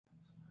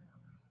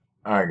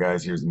All right,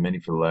 guys, here's the mini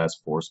for the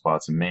last 4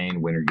 spots in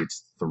Maine. Winner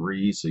gets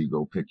 3, so you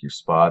go pick your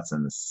spots,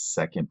 and the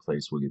second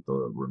place will get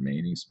the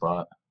remaining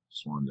spot.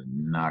 Just wanted to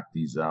knock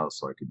these out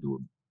so I could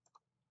do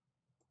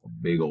a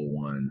big old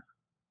one.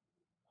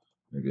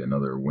 Maybe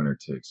another winner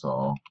takes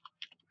all.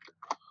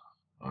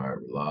 All right,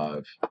 we're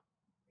live.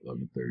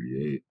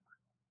 11:38.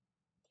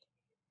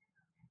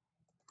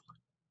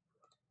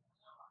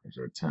 There's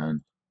our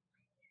 10.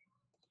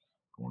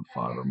 Going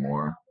 5 or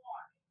more.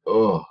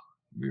 Oh,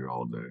 be here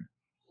all day.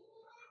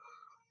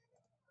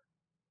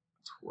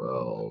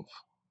 12.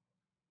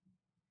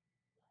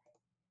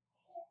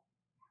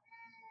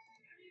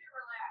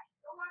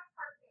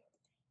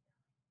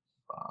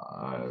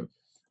 5,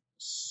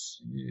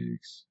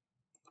 6,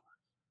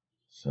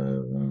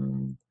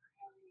 7,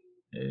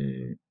 8,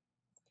 9,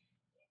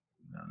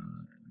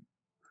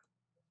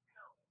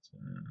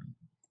 10.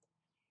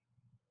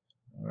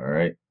 All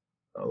right,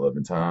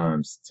 11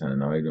 times,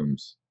 10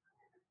 items.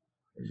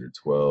 There's your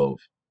 12,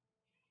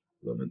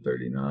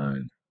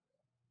 11:39.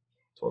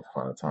 12th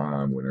final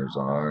time. Winners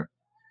are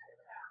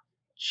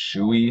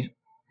Chewy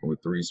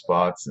with 3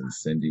 spots and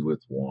Cindy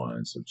with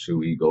 1. So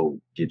Chewy, go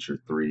get your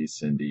 3.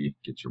 Cindy,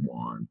 get your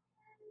 1.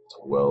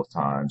 12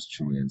 times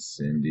Chewy and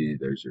Cindy.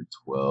 There's your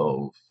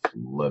 12,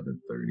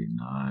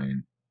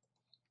 11:39.